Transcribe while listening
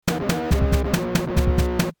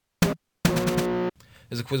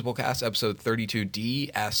is a Quizbowl cast, episode 32D,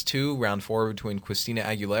 Ask 2, round 4 between Quiztina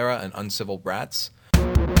Aguilera and Uncivil Brats.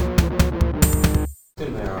 Test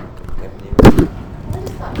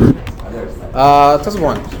of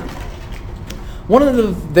 1. One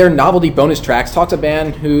of their novelty bonus tracks talks a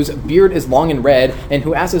band whose beard is long and red and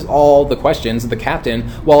who asks all the questions, the captain,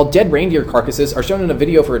 while dead reindeer carcasses are shown in a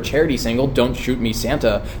video for a charity single, Don't Shoot Me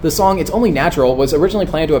Santa. The song It's Only Natural was originally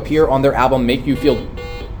planned to appear on their album Make You Feel...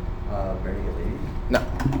 No.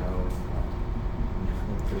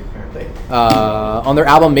 On their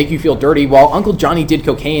album Make You Feel Dirty, while Uncle Johnny Did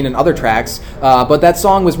Cocaine and other tracks, but that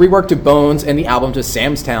song was reworked to Bones and the album to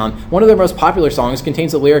Sam's Town. One of their most popular songs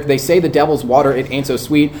contains the lyric, "They say the devil's water, it ain't so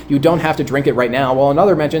sweet, you don't have to drink it right now," while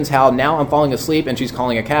another mentions how now I'm falling asleep and she's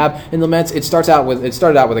calling a cab, and laments it started out with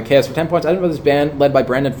a kiss. For 10 points, I didn't know this band, led by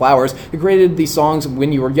Brandon Flowers, who created these songs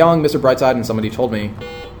When You Were Young, Mr. Brightside, and Somebody Told Me.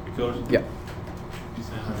 Yeah.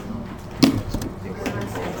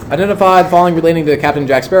 Identify the following relating to Captain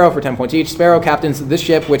Jack Sparrow for 10 points each. Sparrow captains this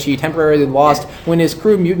ship, which he temporarily lost when his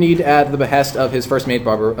crew mutinied at the behest of his first mate,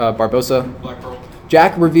 Barbossa. Black Pearl.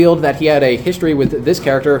 Jack revealed that he had a history with this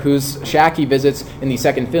character, whose shack he visits in the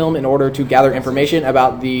second film in order to gather information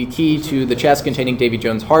about the key to the chest containing Davy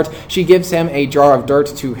Jones' heart. She gives him a jar of dirt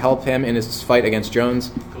to help him in his fight against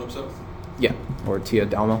Jones. Calypso. Yeah, or Tia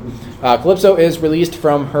Dalma. Calypso is released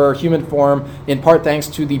from her human form in part thanks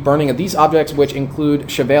to the burning of these objects, which include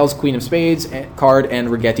Cheval's Queen of Spades card and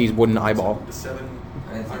Rigetti's wooden eyeball. The 7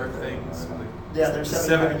 pirate things. Yeah, there's The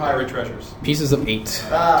 7 pirate treasures. Pieces of 8.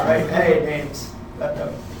 Right. Hey, names.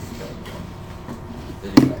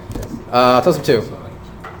 Toss of 2.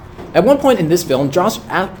 At one point in this film, Josh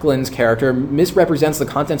Ackland's character misrepresents the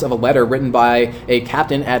contents of a letter written by a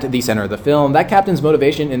captain at the center of the film. That captain's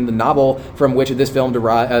motivation in the novel from which this film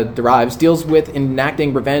derives deals with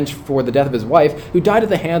enacting revenge for the death of his wife, who died at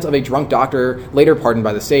the hands of a drunk doctor, later pardoned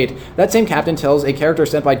by the state. That same captain tells a character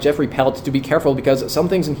sent by Jeffrey Pelt to be careful because some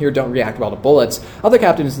things in here don't react well to bullets. Other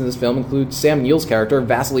captains in this film include Sam Neill's character,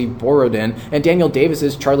 Vasily Borodin, and Daniel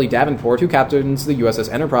Davis's Charlie Davenport, who captains the USS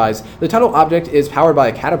Enterprise. The title object is powered by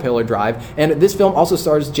a caterpillar drive, and this film also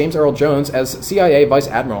stars James Earl Jones as CIA Vice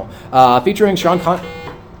Admiral, featuring Sean Hunt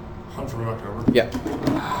for Red October. Yeah.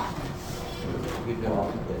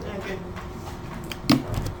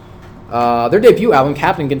 Their debut album,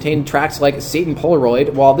 Captain, contained tracks like Satan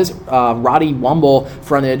Polaroid, while this Roddy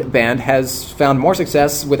Womble-fronted band has found more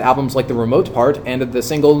success with albums like The Remote Part and the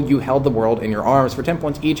single You Held the World in Your Arms. For 10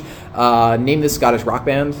 points each, name this Scottish rock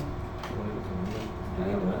band.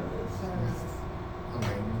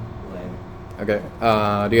 Okay.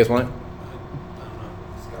 Do you guys want it?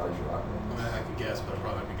 I could guess, but I'd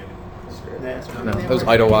probably be getting No, it was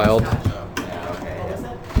Idlewild.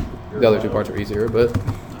 The other two parts are easier, but...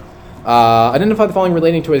 identify the following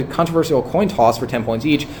relating to a controversial coin toss for 10 points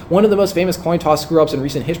each. One of the most famous coin toss screw-ups in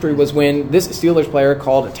recent history was when this Steelers player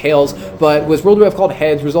called tails, but was ruled to have called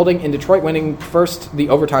heads, resulting in Detroit winning first the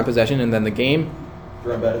overtime possession and then the game.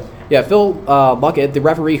 Yeah, Phil Bucket, the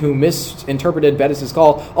referee who misinterpreted Bettis'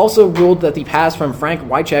 call, also ruled that the pass from Frank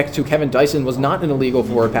Wycheck to Kevin Dyson was not an illegal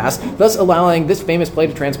forward pass, thus allowing this famous play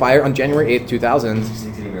to transpire on January 8th, 2000.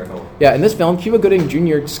 Yeah, in this film, Cuba Gooding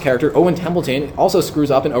Jr.'s character, Owen Templeton, also screws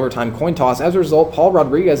up an overtime coin toss. As a result, Paul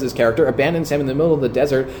Rodriguez's character abandons him in the middle of the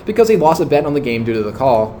desert because he lost a bet on the game due to the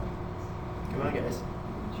call. Come on, guys.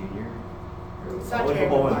 Junior? It's not Only Jerry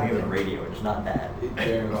football when Maguire. we have radio, it's not that.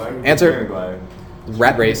 Answer.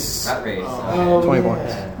 Rat Race. Rat race. 20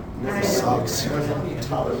 points. That sucks.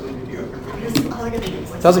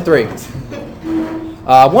 Toss of 3.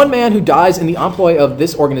 One man who dies in the employ of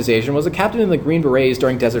this organization was a captain in the Green Berets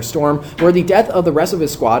during Desert Storm, where the death of the rest of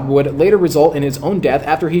his squad would later result in his own death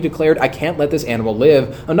after he declared, "I can't let this animal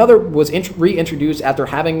live." Another was reintroduced after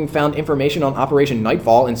having found information on Operation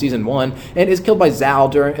Nightfall in Season 1, and is killed by Zal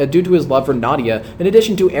due to his love for Nadia. In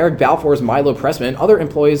addition to Eric Balfour's Milo Pressman, other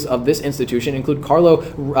employees of this institution include Carlo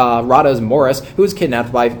Rada's Morris, who is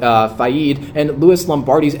kidnapped by Faid, and Louis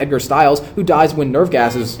Lombardi's Edgar Stiles, who dies when nerve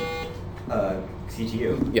gases...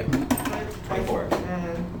 CTU. Yeah. 24.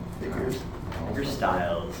 Your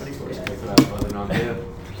styles.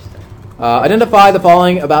 Identify the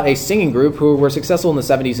following about a singing group who were successful in the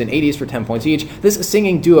 70s and 80s for 10 points each. This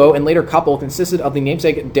singing duo and later couple consisted of the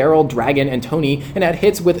namesake Daryl, Dragon, and Tony, and had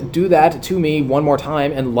hits with Do That To Me One More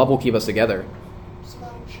Time and Love Will Keep Us Together.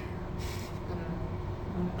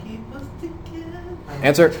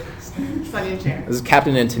 Answer. Sunny and Chair. This is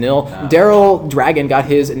Captain and Tennille. Daryl Dragon got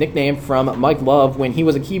his nickname from Mike Love when he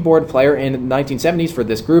was a keyboard player in the 1970s for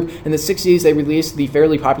this group. In the 60s, they released the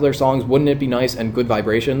fairly popular songs Wouldn't It Be Nice and Good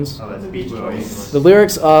Vibrations. Oh, that's Beach Boys. The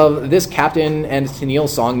lyrics of this Captain and Tennille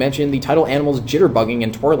song mention the title animals jitterbugging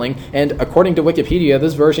and twirling, and according to Wikipedia,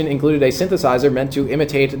 this version included a synthesizer meant to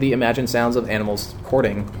imitate the imagined sounds of animals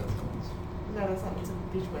courting. No, that's not. It's a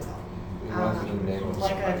Beach Boys album.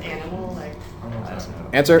 Like an animal, like.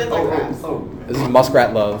 Answer? Bit like crabs. This is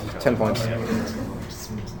Muskrat Love. 10 points.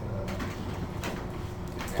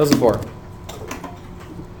 2004.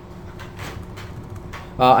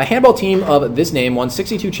 A handball team of this name won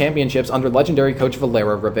 62 championships under legendary coach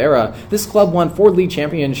Valera Rivera. This club won 4 league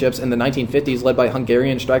championships in the 1950s, led by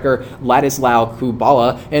Hungarian striker Ladislao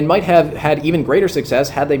Kubala, and might have had even greater success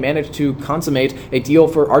had they managed to consummate a deal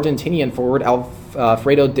for Argentinian forward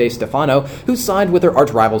Alfredo De Stefano, who signed with their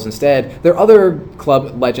arch rivals instead. Their other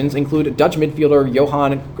club legends include Dutch midfielder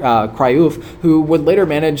Johan Cruyff, who would later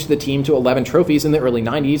manage the team to 11 trophies in the early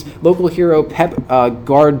 90s, local hero Pep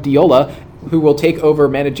Guardiola, who will take over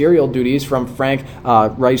managerial duties from Frank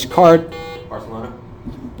Rijkaard. Barcelona?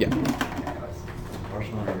 Yeah.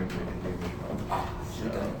 Barcelona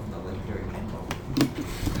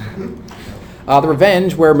The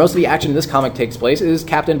Revenge, where most of the action in this comic takes place, is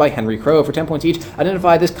captained by Henry Crow. For 10 points each,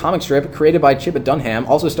 identify this comic strip created by Chip Dunham,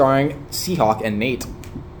 also starring Seahawk and Nate.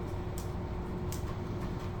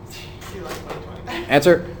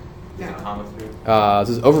 Answer? This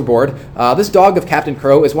is Overboard. This dog of Captain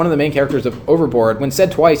Crow is one of the main characters of Overboard. When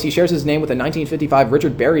said twice, he shares his name with a 1955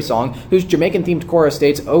 Richard Berry song, whose Jamaican-themed chorus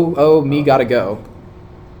states, "Oh, oh, me gotta go."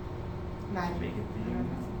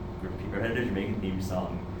 Jamaican theme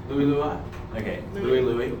song. Louis Louis. Okay.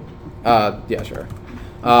 Louis. Yeah, sure.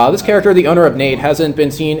 This character, the owner of Nate, hasn't been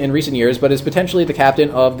seen in recent years, but is potentially the captain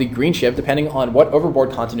of the Green Ship, depending on what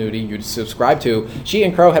Overboard continuity you'd subscribe to. She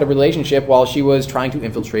and Crow had a relationship while she was trying to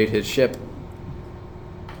infiltrate his ship.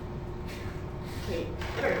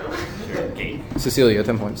 Kate. Cecilia,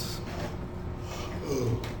 10 points.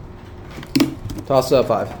 Toss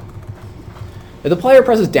 5. If the player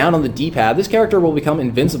presses down on the D-pad, this character will become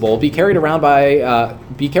invincible, be carried around,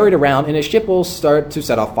 and his ship will start to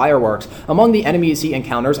set off fireworks. Among the enemies he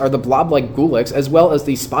encounters are the blob-like Gulix, as well as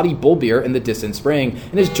the spotty bullbeer in the distant spring.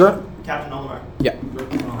 In his Captain Olimar. Yeah.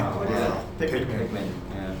 Pikmin.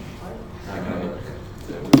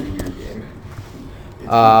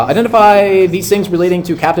 Identify these things relating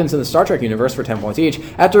to captains in the Star Trek universe for 10 points each.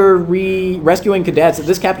 After rescuing cadets,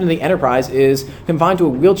 this captain of the Enterprise is confined to a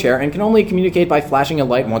wheelchair and can only communicate by flashing a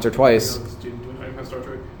light once or twice. Do you know Star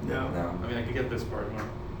Trek? No. I mean, I could get this part. You want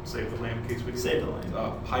to save the land in case we Save the land.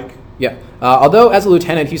 Pike. Yeah. Although as a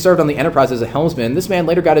lieutenant he served on the Enterprise as a helmsman, this man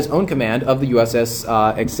later got his own command of the USS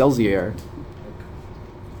Excelsior.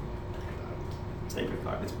 Sacred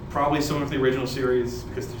card. It's probably someone from the original series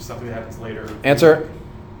because there's something that happens later. Answer?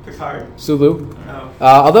 Picard. Sulu. No.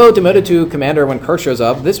 Although demoted to commander when Kirk shows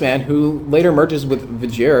up, this man, who later merges with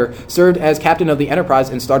V'Ger, served as captain of the Enterprise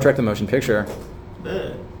in Star Trek The Motion Picture.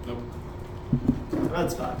 Nope.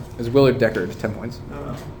 That's 5. Is Willard Deckard, 10 points.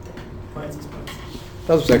 No. Points is points.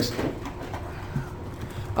 That was 6.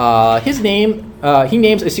 He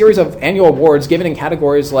names a series of annual awards given in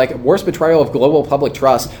categories like Worst Betrayal of Global Public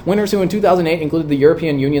Trust, winners who in 2008 included the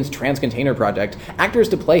European Union's Trans-Container Project. Actors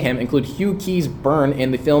to play him include Hugh Keys-Byrne in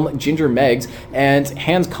the film Ginger Meggs and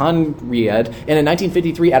Hans Conried in a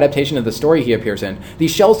 1953 adaptation of the story he appears in. The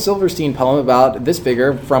Shel Silverstein poem about this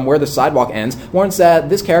figure, From Where the Sidewalk Ends, warns that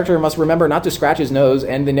this character must remember not to scratch his nose,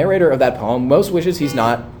 and the narrator of that poem most wishes he's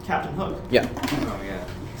not... Captain Hook. Yeah. Oh, yeah.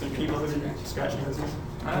 So people who are scratching noses.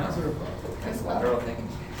 That's lateral thinking.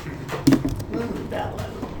 That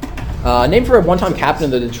one. Named for a one-time captain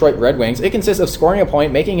of the Detroit Red Wings, it consists of scoring a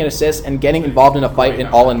point, making an assist, and getting involved in a fight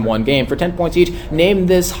all in one game. For 10 points each, name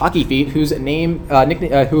this hockey feat whose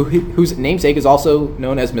namesake is also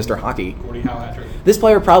known as Mr. Hockey. Gordie Howe hat trick. This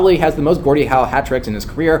player probably has the most Gordie Howe hat tricks in his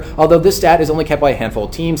career, although this stat is only kept by a handful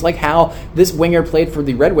of teams. Like Howe, this winger played for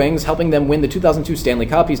the Red Wings, helping them win the 2002 Stanley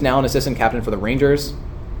Cup. He's now an assistant captain for the Rangers.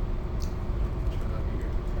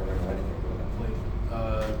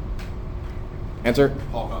 Answer?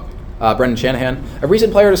 Paul Coffey. Brendan Shanahan. A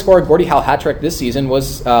recent player to score a Gordie Howe hat trick this season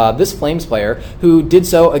was this Flames player, who did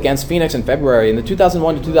so against Phoenix in February. In the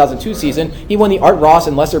 2001 to 2002 season, he won the Art Ross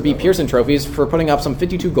and Lester B. Pearson trophies for putting up some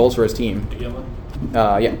 52 goals for his team.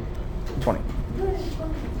 Yeah, 20.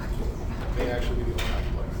 May actually be the one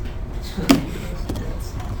player.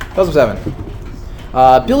 2007.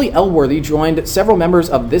 Billy Elworthy joined several members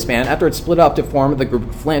of this band after it split up to form the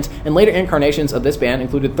group Flint, and later incarnations of this band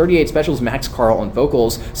included 38 Specials Max Carl on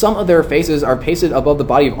vocals. Some of their faces are pasted above the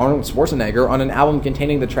body of Arnold Schwarzenegger on an album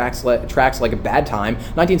containing the tracks like A Bad Time,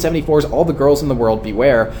 1974's All the Girls in the World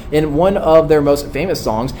Beware. In one of their most famous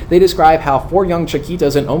songs, they describe how 4 young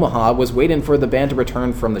Chiquitas in Omaha was waiting for the band to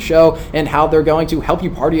return from the show, and how they're going to help you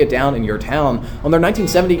party it down in your town. On their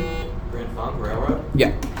 1970... Grand Funk Railroad?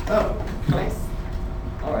 Yeah. Oh, Nice.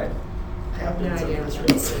 Alright. I have no idea what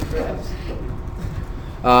that is.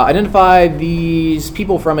 Identify these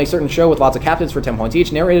people from a certain show with lots of captains for 10 points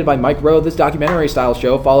each. Narrated by Mike Rowe, this documentary-style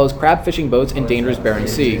show follows crab fishing boats in dangerous Bering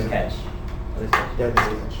Sea.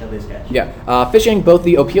 Yeah, fishing both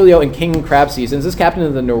the Opelio and King crab seasons. This captain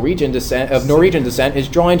of the Norwegian descent is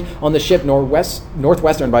joined on the ship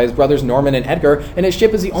Northwestern by his brothers Norman and Edgar, and his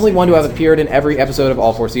ship is the only one to have appeared in every episode of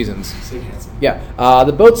all 4 seasons. Yeah,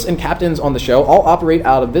 the boats and captains on the show all operate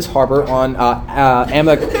out of this harbor on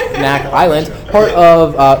Ammanak Island, part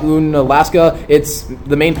of Unalaska. It's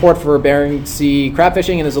the main port for Bering Sea crab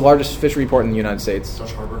fishing and is the largest fishery port in the United States.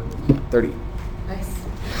 Dutch Harbor. 30. Nice.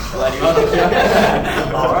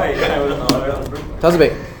 Alright. Toss a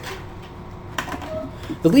bait.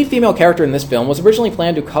 The lead female character in this film was originally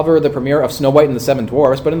planned to cover the premiere of Snow White and the Seven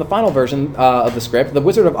Dwarfs, but in the final version of the script, the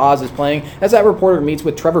Wizard of Oz is playing as that reporter meets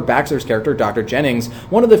with Trevor Baxter's character, Dr. Jennings.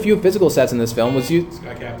 One of the few physical sets in this film was used...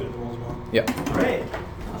 Sky Captain in the role as well. Yeah. great.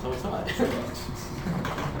 So it's not.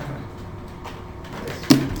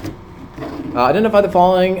 Identify the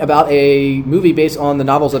following about a movie based on the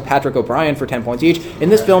novels of Patrick O'Brian for 10 points each. In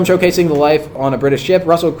this film, showcasing the life on a British ship,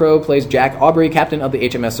 Russell Crowe plays Jack Aubrey, captain of the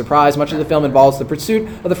HMS Surprise. Much of the film involves the pursuit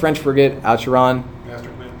of the French frigate Acheron.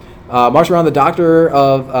 Marcheron, the doctor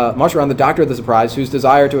of the Surprise, whose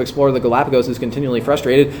desire to explore the Galapagos is continually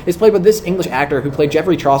frustrated, is played by this English actor who played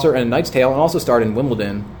Geoffrey Chaucer in A Knight's Tale and also starred in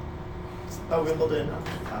Wimbledon. Oh, Wimbledon.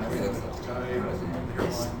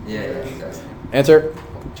 Yeah. Answer: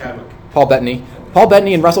 Chadwick. Paul Bettany. Paul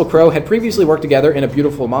Bettany and Russell Crowe had previously worked together in A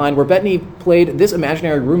Beautiful Mind, where Bettany played this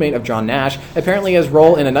imaginary roommate of John Nash. Apparently, his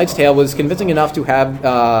role in A Knight's Tale was convincing enough to have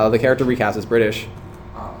the character recast as British.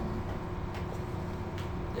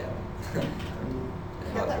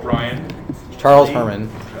 Ryan. Charles Herman.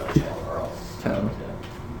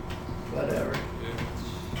 Whatever.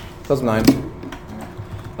 2009.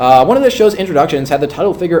 One of the show's introductions had the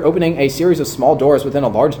title figure opening a series of small doors within a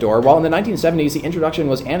large door, while in the 1970s the introduction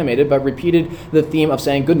was animated but repeated the theme of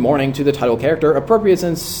saying good morning to the title character, appropriate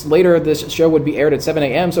since later this show would be aired at 7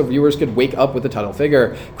 a.m. so viewers could wake up with the title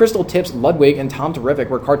figure. Crystal Tips, Ludwig, and Tom Terrific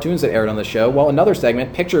were cartoons that aired on the show, while another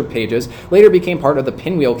segment, Picture Pages, later became part of the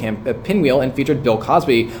Pinwheel and featured Bill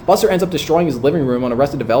Cosby. Buster ends up destroying his living room on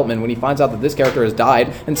Arrested Development when he finds out that this character has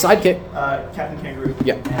died, and sidekick... Captain Kangaroo.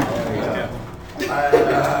 Yeah.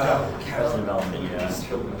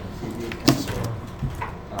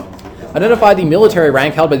 Identify the military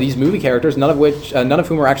rank held by these movie characters, none of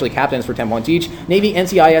whom are actually captains for 10 points each. Navy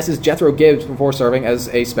NCIS's Jethro Gibbs before serving as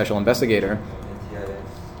a special investigator.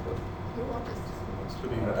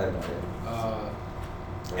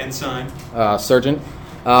 Ensign. Sergeant.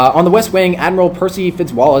 On The West Wing, Admiral Percy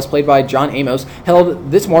Fitzwallace, played by John Amos,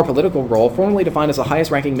 held this more political role, formerly defined as the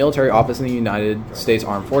highest-ranking military office in the United States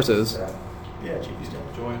Armed Forces. Yeah, Chief of Staff.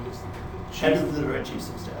 Head Head of the Joint Chiefs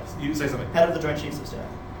of Staff. You say something. Head of the Joint Chiefs of Staff.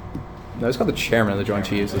 No, it's called the Chairman of the Joint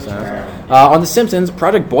Chiefs of Staff. On The Simpsons,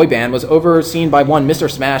 Project Boy Band was overseen by one Mr.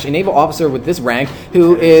 Smash, a naval officer with this rank,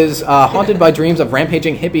 who is haunted by dreams of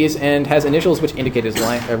rampaging hippies and has initials which indicate his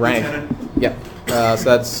rank. Yeah, so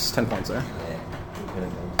that's 10 points there.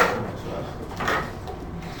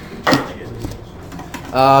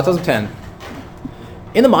 2010.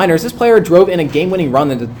 In the minors, this player drove in a game-winning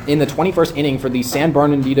run in the 21st inning for the San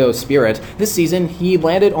Bernardino Spirit. This season, he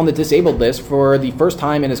landed on the disabled list for the first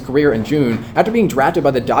time in his career in June. After being drafted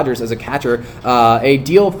by the Dodgers as a catcher, a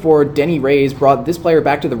deal for Denny Reyes brought this player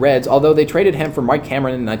back to the Reds, although they traded him for Mike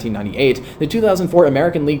Cameron in 1998. The 2004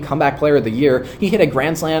 American League Comeback Player of the Year, he hit a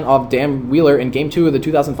grand slam off Dan Wheeler in Game 2 of the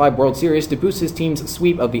 2005 World Series to boost his team's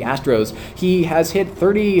sweep of the Astros. He has hit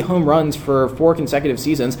 30 home runs for 4 consecutive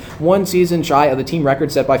seasons, one season shy of the team record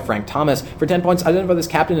set by Frank Thomas. For 10 points, identify this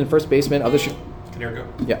captain and first baseman of the show. Canerico.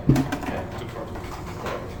 Yeah.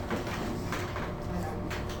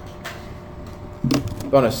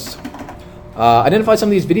 Bonus. Identify some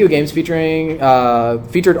of these video games featured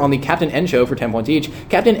on the Captain N show for 10 points each.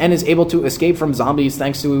 Captain N is able to escape from zombies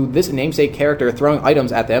thanks to this namesake character throwing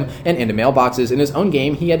items at them and into mailboxes. In his own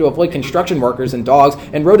game, he had to avoid construction workers and dogs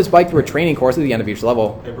and rode his bike through a training course at the end of each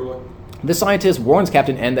level. Paperboy. The scientist warns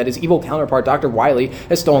Captain N that his evil counterpart, Dr. Wily,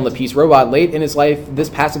 has stolen the Peace robot. Late in his life, this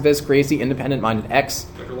pacifist creates the independent-minded X.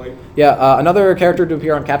 Dr. Light. Yeah, another character to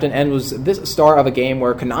appear on Captain N was this star of a game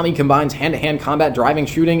where Konami combines hand-to-hand combat, driving,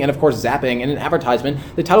 shooting, and of course zapping. In an advertisement,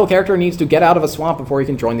 the title character needs to get out of a swamp before he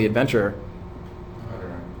can join the adventure.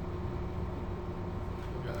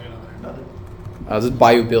 Nothing. This is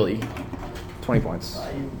Bayou Billy. 20 points.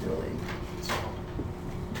 You Billy.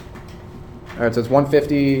 All right, so it's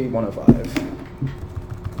 150,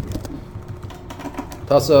 105.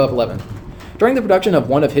 Toss-up 11. During the production of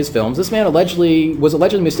one of his films, this man was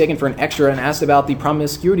allegedly mistaken for an extra and asked about the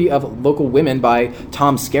promiscuity of local women by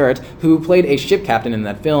Tom Skerritt, who played a ship captain in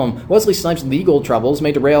that film. Wesley Snipes' legal troubles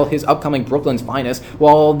may derail his upcoming Brooklyn's Finest,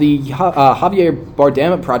 while the Javier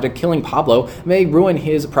Bardem project Killing Pablo may ruin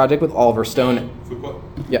his project with Oliver Stone. Fuqua.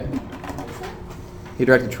 Yeah. He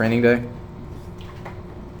directed Training Day.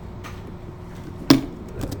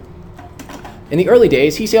 In the early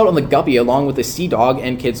days, he sailed on the Guppy along with the Sea Dog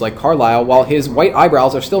and kids like Carlisle, while his white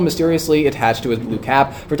eyebrows are still mysteriously attached to his blue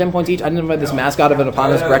cap. For 10 points each, identify this mascot of an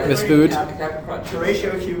eponymous breakfast food.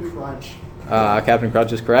 Horatio Q. Crunch. Captain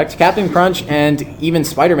Crunch is correct. Captain Crunch and even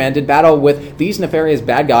Spider-Man did battle with these nefarious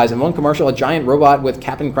bad guys. In one commercial, a giant robot with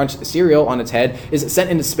Captain Crunch cereal on its head is sent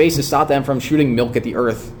into space to stop them from shooting milk at the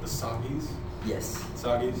Earth. The Soggies. Yes.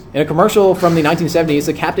 Soggies. In a commercial from the 1970s,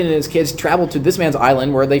 the captain and his kids traveled to this man's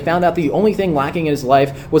island where they found out the only thing lacking in his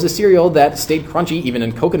life was a cereal that stayed crunchy even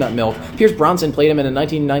in coconut milk. Pierce Bronson played him in a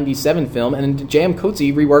 1997 film, and J.M.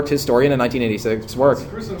 Coetzee reworked his story in a 1986 work.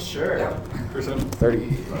 Crusoe. Sure. Yeah. Crusoe.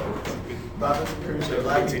 30. Robinson Crusoe.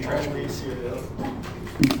 Lacking only cereal.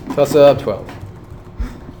 Toss up 12.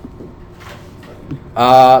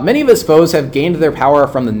 Many of his foes have gained their power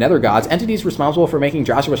from the Nether Gods, entities responsible for making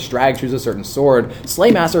Joshua Strag choose a certain sword.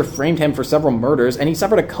 Slaymaster framed him for several murders, and he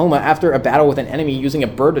suffered a coma after a battle with an enemy using a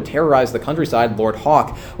bird to terrorize the countryside, Lord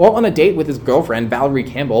Hawk. While on a date with his girlfriend, Valerie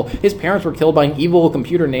Campbell, his parents were killed by an evil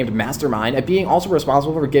computer named Mastermind, a being also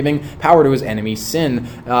responsible for giving power to his enemy, Sin.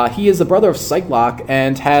 He is the brother of Cyclock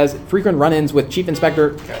and has frequent run-ins with Chief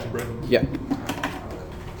Inspector... Captain Britain. Yeah.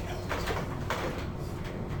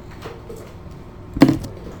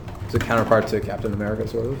 It's a counterpart to Captain America,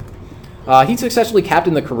 sort of. He successfully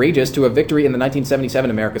captained the Courageous to a victory in the 1977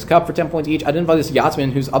 America's Cup. For 10 points each, identify this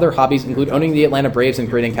yachtsman whose other hobbies include owning the Atlanta Braves and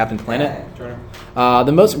creating Captain Planet. Turner.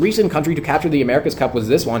 The most recent country to capture the America's Cup was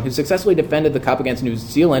this one, who successfully defended the Cup against New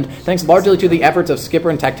Zealand, thanks largely to the efforts of skipper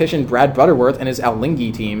and tactician Brad Butterworth and his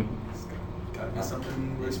Alinghi team. Gotta be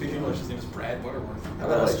something. We speak English. His name is Brad Butterworth. How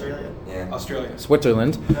about Australia? Yeah. Australia.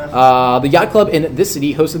 Switzerland. The yacht club in this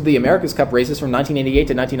city hosted the America's Cup races from 1988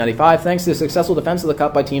 to 1995, thanks to the successful defense of the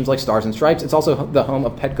Cup by teams like Stars and Stripes. It's also the home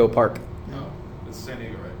of Petco Park. No, it's San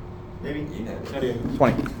Diego, right? Maybe. You know. San Diego.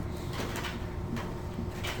 20.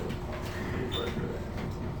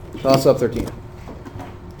 Toss up 13.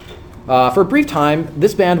 For a brief time,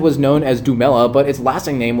 this band was known as Dumela, but its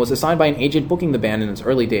lasting name was assigned by an agent booking the band in its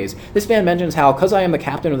early days. This band mentions how, "'Cause I am the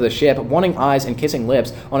captain of the ship, wanting eyes and kissing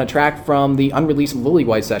lips," on a track from the unreleased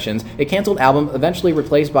Lillywhite sessions, a cancelled album eventually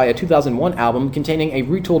replaced by a 2001 album containing a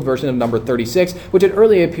retooled version of number 36, which had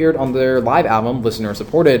earlier appeared on their live album, Listener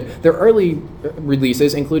Supported. Their early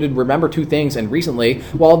releases included Remember Two Things and Recently,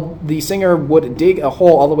 while the singer would dig a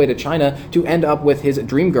hole all the way to China to end up with his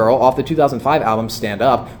Dream Girl off the 2005 album Stand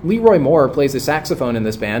Up. Leroy Moore plays the saxophone in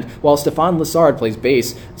this band, while Stefan Lessard plays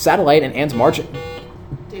bass. Satellite and Anne's March...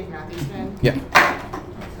 Dave Matthews Band. Yeah.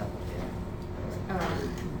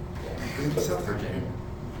 South Virginia.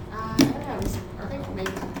 I don't know. I think maybe.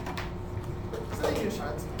 Something to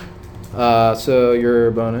Charlottesville. So your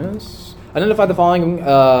bonus... Identify the following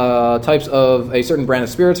types of a certain brand of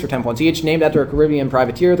spirits for 10 points each. Named after a Caribbean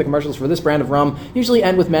privateer, the commercials for this brand of rum usually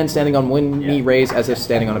end with men standing on windy rays as if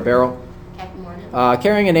standing on a barrel. Captain Morgan.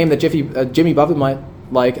 Carrying a name that Jimmy Buffett might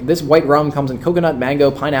like, this white rum comes in coconut,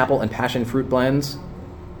 mango, pineapple, and passion fruit blends.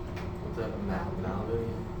 What's that? Malibu?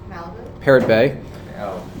 Malibu. Parrot Bay.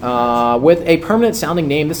 Oh. With a permanent sounding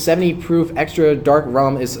name, this 70 proof extra dark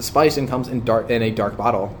rum is spiced and comes in a dark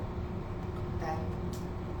bottle. Okay.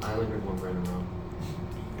 I only heard one brand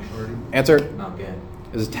of rum. Answer Not good.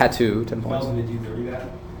 is a tattoo, 10 points. Melvin, did you 30 that?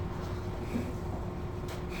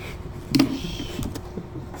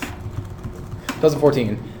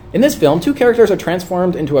 2014. In this film, two characters are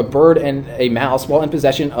transformed into a bird and a mouse while in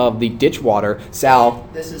possession of the ditch water. Sal.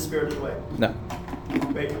 This is Spirited Away. No.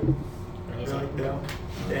 Wait. Really? No.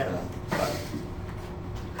 Damn. Fuck.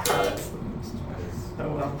 That's the most. Oh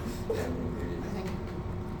well. I think.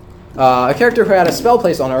 A character who had a spell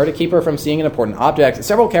placed on her to keep her from seeing an important object.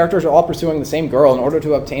 Several characters are all pursuing the same girl in order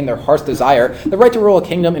to obtain their heart's desire, the right to rule a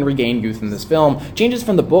kingdom and regain youth in this film. Changes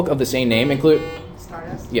from the book of the same name include...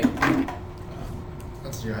 Stardust? Yeah.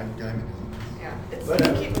 That's your Gaiman, Yeah. It's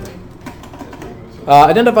Whatever. keep moving.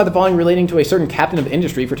 Identify the following relating to a certain captain of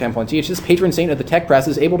industry for 10 points each. This patron saint of the tech press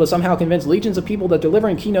is able to somehow convince legions of people that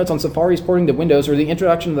delivering keynotes on safaris porting to Windows or the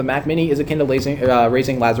introduction of the Mac Mini is akin to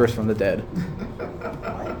raising Lazarus from the dead.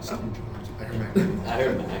 I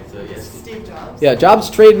heard Mac, so yes. Steve Jobs. Yeah, Jobs'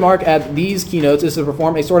 trademark at these keynotes is to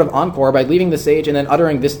perform a sort of encore by leaving the stage and then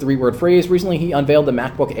uttering this 3-word phrase. Recently, he unveiled the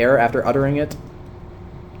MacBook Air after uttering it.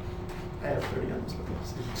 I have 30 on this one.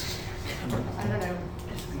 I don't know.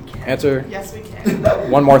 Answer. Yes, we can.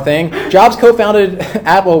 One more thing. Jobs co-founded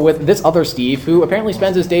Apple with this other Steve, who apparently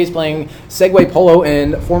spends his days playing Segway Polo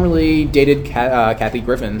and formerly dated Kathy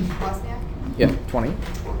Griffin. Wozniak? Yeah, 20.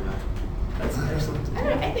 That's excellent. I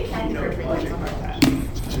don't know. I think Kathy Griffin did something like that.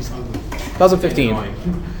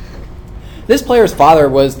 2015. This player's father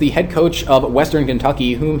was the head coach of Western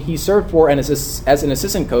Kentucky, whom he served for as an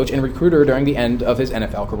assistant coach and recruiter during the end of his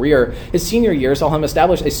NFL career. His senior year saw him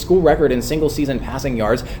establish a school record in single-season passing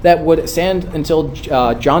yards that would stand until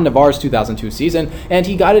John Navarre's 2002 season, and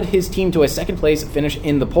he guided his team to a second-place finish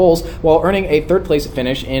in the polls while earning a third-place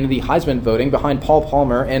finish in the Heisman voting behind Paul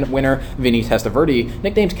Palmer and winner Vinny Testaverde.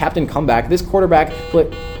 Nicknamed Captain Comeback, this quarterback...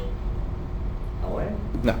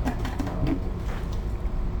 No.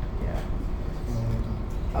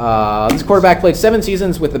 This quarterback played 7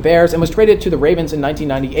 seasons with the Bears and was traded to the Ravens in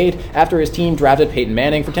 1998 after his team drafted Peyton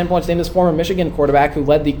Manning. For 10 points, named this former Michigan quarterback who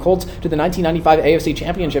led the Colts to the 1995 AFC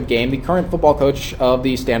Championship game, the current football coach of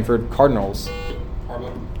the Stanford Cardinals.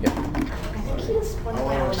 Harlow. Yeah. I think he was one of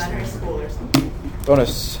my elementary school or something.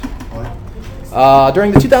 Bonus.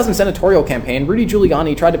 During the 2000 senatorial campaign, Rudy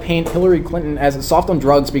Giuliani tried to paint Hillary Clinton as soft on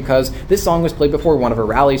drugs because this song was played before one of her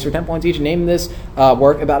rallies. For 10 points each, name this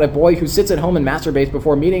work about a boy who sits at home and masturbates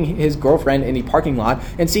before meeting his girlfriend in the parking lot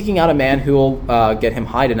and seeking out a man who will get him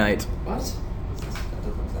high tonight. What? That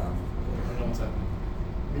doesn't sound. I don't know what's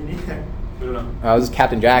happening. Me neither. We don't know. This is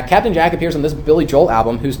Captain Jack. Captain Jack appears on this Billy Joel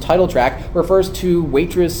album, whose title track refers to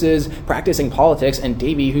waitresses practicing politics and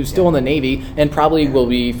Davy, who's still in the Navy and probably will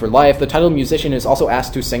be for life. The title musician is also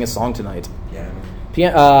asked to sing a song tonight.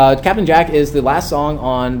 Captain Jack is the last song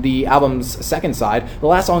on the album's second side. The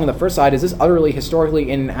last song on the first side is this utterly historically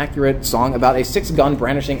inaccurate song about a 6-gun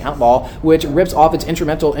brandishing outlaw, which rips off its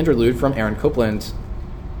instrumental interlude from Aaron Copland.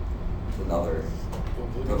 Another.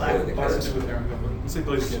 Black Bars to do with Aaron Copland. Let's say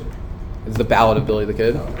Billy the Kid. It's the Ballad of Billy the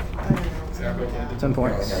Kid. I don't know. It's Aaron Copland. 10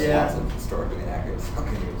 points. Yeah. Lots of historically inaccurate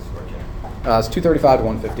fucking news for check. It's 235 to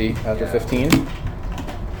 150 after 15.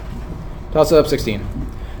 Toss it up 16.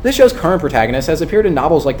 This show's current protagonist has appeared in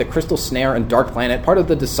novels like The Crystal Snare and Dark Planet, part of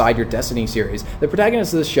the Decide Your Destiny series. The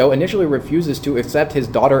protagonist of this show initially refuses to accept his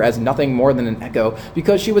daughter as nothing more than an echo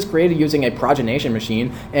because she was created using a progenation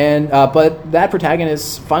machine, and but that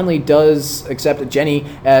protagonist finally does accept Jenny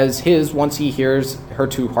as his once he hears her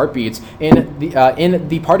 2 heartbeats. In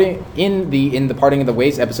the Parting of the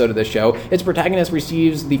Ways episode of this show, its protagonist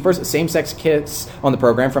receives the first same-sex kiss on the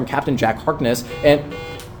program from Captain Jack Harkness, and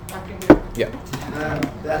yeah.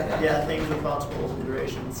 Things with multiple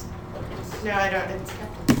iterations. No, I don't. It's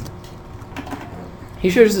Captain. He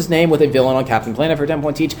shares his name with a villain on Captain Planet. For 10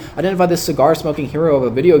 points each, identify this cigar-smoking hero of a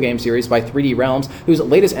video game series by 3D Realms, whose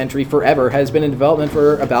latest entry, Forever, has been in development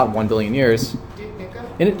for about 1 billion years. Duke Nukem?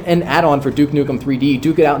 In an add-on for Duke Nukem 3D,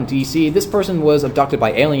 Duke It Out in DC, this person was abducted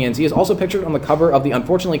by aliens. He is also pictured on the cover of the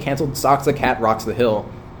unfortunately canceled Socks the Cat Rocks the Hill.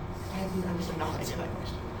 I have no idea that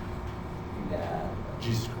question.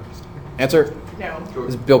 Jesus Christ. Answer? No.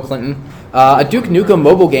 This is Bill Clinton. A Duke Nukem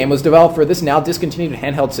mobile game was developed for this now discontinued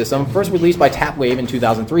handheld system, first released by Tapwave in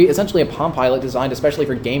 2003, essentially a Palm Pilot designed especially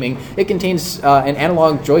for gaming. It contains an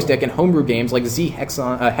analog joystick and homebrew games like Z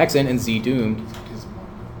Hexen and Z Doom.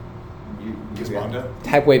 Gizmondo?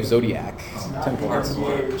 Tapwave Zodiac. Not 10 points.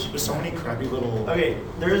 There's so many crappy little... Okay,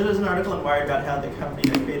 there was an article in Wired about how the company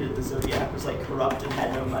that created the Zodiac was like corrupt and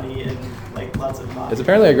had no money and like lots of mafia. It's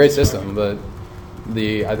apparently a great system, but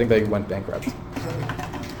I think they went bankrupt.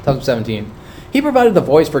 Top 17. He provided the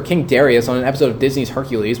voice for King Darius on an episode of Disney's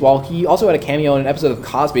Hercules, while he also had a cameo in an episode of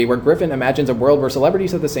Cosby where Griffin imagines a world where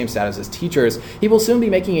celebrities have the same status as teachers. He will soon be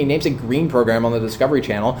making a Namesake Green program on the Discovery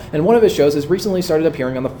Channel, and one of his shows has recently started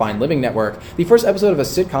appearing on the Fine Living Network. The first episode of a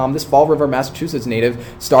sitcom this Fall River, Massachusetts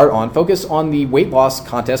native starred on focused on the weight loss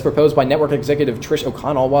contest proposed by network executive Trish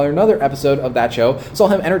O'Connell, while another episode of that show saw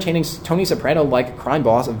him entertaining Tony Soprano-like crime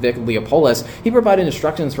boss Vic Leopolis. He provided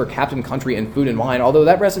instructions for Captain Country and Food and Wine, although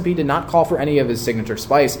that recipe did not call for any of his signature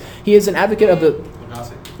spice. He is an advocate of the...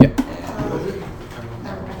 Lugasi? Yeah.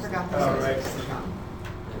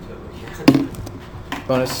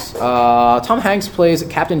 Bonus. Tom Hanks plays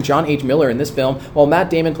Captain John H. Miller in this film, while Matt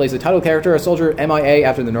Damon plays the title character, a soldier MIA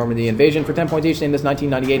after the Normandy invasion. For 10 points each, name this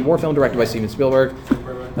 1998 war film directed by Steven Spielberg.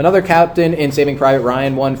 Another captain in Saving Private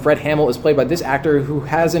Ryan. One, Fred Hamill is played by this actor who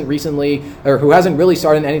hasn't really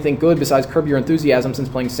starred in anything good besides Curb Your Enthusiasm since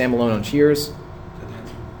playing Sam Malone on Cheers.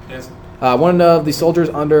 One of the soldiers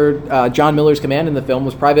under John Miller's command in the film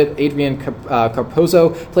was Private Adrian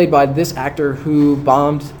Carpozo, played by this actor who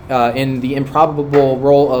bombed in the improbable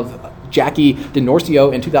role of Jackie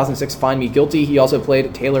DiNorsio in 2006 Find Me Guilty. He also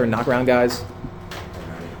played Taylor in Knockaround Guys.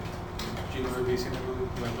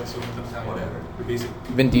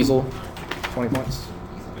 Vin Diesel, 20 points.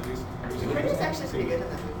 Vin is actually pretty good in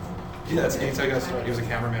that movie. Yeah, he was a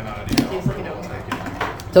cameraman on it. He's looking over.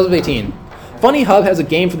 Tales of 18. Funny Hub has a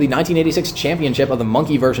game for the 1986 championship of the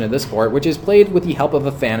monkey version of this sport, which is played with the help of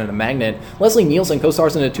a fan and a magnet. Leslie Nielsen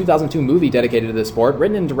co-stars in a 2002 movie dedicated to this sport,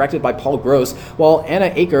 written and directed by Paul Gross, while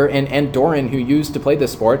Anna Aker and Ann Doran, who used to play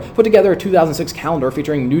this sport, put together a 2006 calendar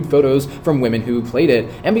featuring nude photos from women who played it.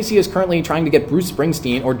 NBC is currently trying to get Bruce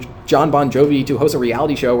Springsteen or John Bon Jovi to host a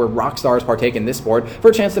reality show where rock stars partake in this sport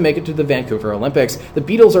for a chance to make it to the Vancouver Olympics. The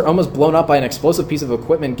Beatles are almost blown up by an explosive piece of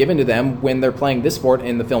equipment given to them when they're playing this sport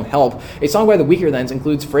in the film Help. A song by the Weaker Thans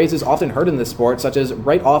includes phrases often heard in this sport, such as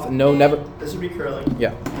right off, no, never. This would be curling. Yeah.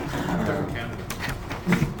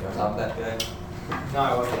 Top that guy. No,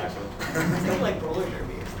 I wasn't actually. It's kind of like roller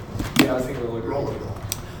derby or something. Yeah, I was thinking roller.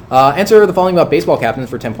 Answer the following about baseball captains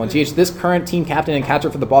for 10 points each. This current team captain and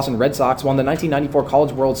catcher for the Boston Red Sox won the 1994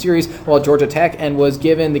 College World Series while at Georgia Tech and was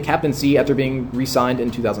given the captaincy after being re-signed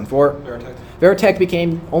in 2004. Veritek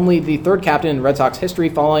became only the third captain in Red Sox history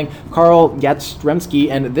following Carl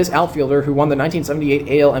Yastrzemski and this outfielder who won the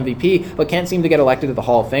 1978 AL MVP but can't seem to get elected to the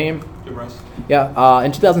Hall of Fame. Yeah,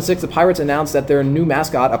 in 2006, the Pirates announced that their new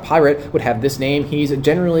mascot, a pirate, would have this name. He's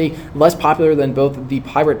generally less popular than both the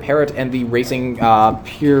pirate parrot and the racing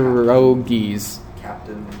pierogies.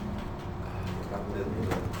 Captain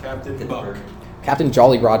Buck. Captain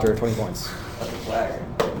Jolly Roger, 20 points. That's a flag.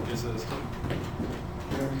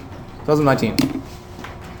 2019.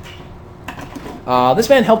 This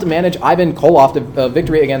man helped manage Ivan Koloff to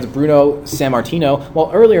victory against Bruno Sammartino, while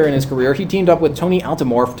earlier in his career he teamed up with Tony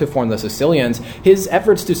Altomorf to form the Sicilians. His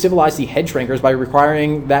efforts to civilize the head shrinkers by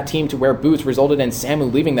requiring that team to wear boots resulted in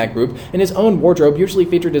Samu leaving that group, and his own wardrobe usually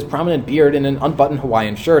featured his prominent beard and an unbuttoned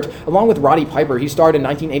Hawaiian shirt. Along with Roddy Piper, he starred in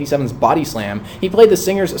 1987's Body Slam. He played the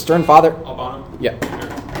singer's stern father... Albano? Yeah.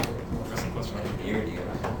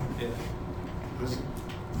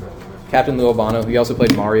 Captain Lou Albano. He also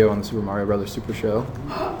played Mario on the Super Mario Bros. Super Show.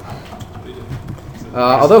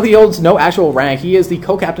 Although he holds no actual rank, he is the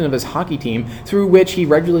co-captain of his hockey team, through which he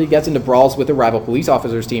regularly gets into brawls with the rival police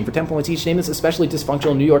officers' team. For 10 points each, name this especially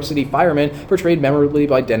dysfunctional New York City fireman, portrayed memorably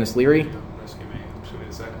by Dennis Leary. Never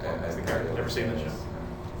seen that show.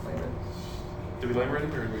 Did we lame already,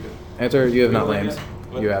 or did we good? Answer, you have not lame lamed.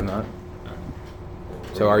 yet? You have not.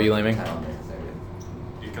 So are you laming?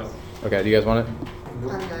 You go. Okay, do you guys want it?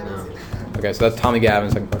 No. Okay, so that's Tommy Gavin,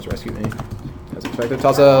 Second Parts Rescue Me. As expected.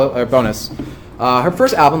 Toss a bonus. Her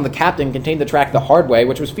first album, The Captain, contained the track The Hard Way,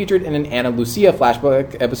 which was featured in an Ana Lucia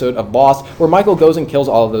flashback episode of Lost, where Michael goes and kills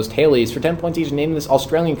all of those tailies. For 10 points each, name this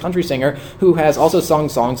Australian country singer who has also sung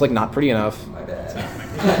songs like Not Pretty Enough. My bad.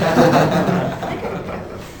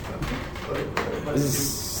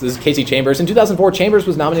 This is Casey Chambers. In 2004, Chambers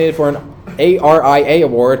was nominated for an ARIA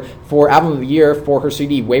award for Album of the Year for her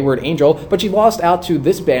CD Wayward Angel, but she lost out to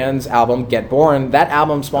this band's album Get Born. That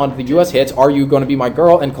album spawned the US hits Are You Gonna Be My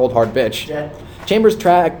Girl and Cold Hard Bitch. Jet. Chambers'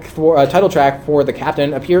 title track for The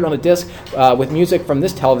Captain appeared on a disc with music from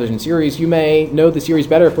this television series. You may know the series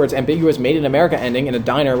better for its ambiguous Made in America ending in a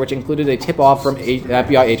diner, which included a tip-off from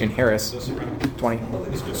FBI agent Harris. 20.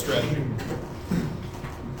 It's a good strategy.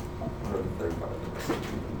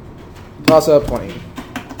 Toss up 20.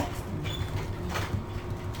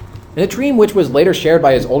 In a dream which was later shared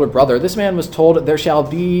by his older brother, this man was told there shall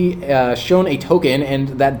be shown a token and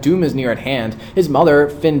that doom is near at hand. His mother,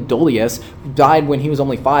 Findolius, died when he was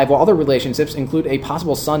only 5, while other relationships include a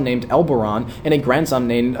possible son named Elboron and a grandson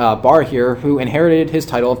named Barhir, who inherited his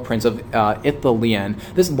title of Prince of Ithilien.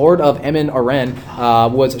 This Lord of Emin Oren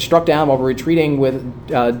was struck down while retreating with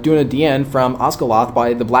Dunedin from Oscaloth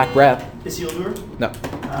by the Black Breath. Isildur? No.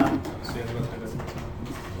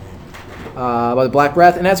 By the Black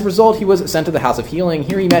Breath, and as a result, he was sent to the House of Healing.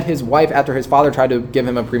 Here he met his wife after his father tried to give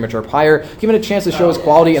him a premature pyre, given a chance to show his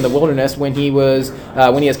quality in the wilderness when he has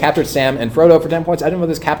captured Sam and Frodo. For 10 points, Edmund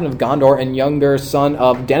was captain of Gondor and younger son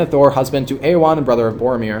of Denethor, husband to Eowyn and brother of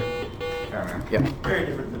Boromir. Yeah. Very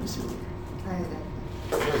different than Isildur.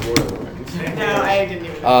 No, I didn't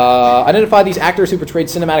even know. Identify these actors who portrayed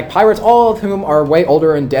cinematic pirates, all of whom are way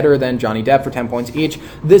older and deader than Johnny Depp, for 10 points each.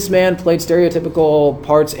 This man played stereotypical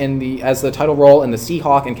parts as the title role in The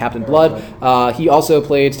Seahawk and Captain Blood. He also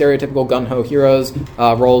played stereotypical gung-ho heroes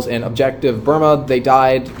roles in Objective Burma. They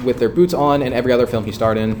died with their boots on in every other film he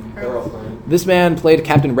starred in. This man played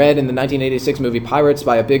Captain Red in the 1986 movie Pirates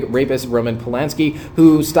by a big rapist, Roman Polanski,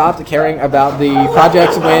 who stopped caring about the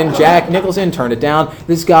project when Jack Nicholson turned it down.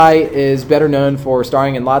 This guy is better known for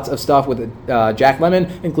starring in lots of stuff with Jack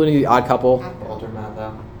Lemmon, including The Odd Couple. Walter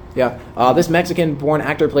Matthau. Yeah. This Mexican-born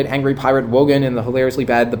actor played angry pirate Wogan in the hilariously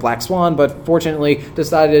bad The Black Swan, but fortunately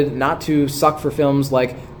decided not to suck for films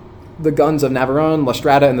like The Guns of Navarone, La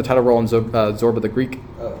Strada, and the title role in Zorba the Greek.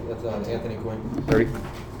 That's Anthony Quinn. 30.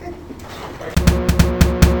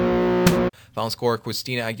 Final score,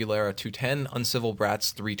 Quiztina Aguilera 210, Uncivil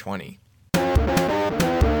Brats 320.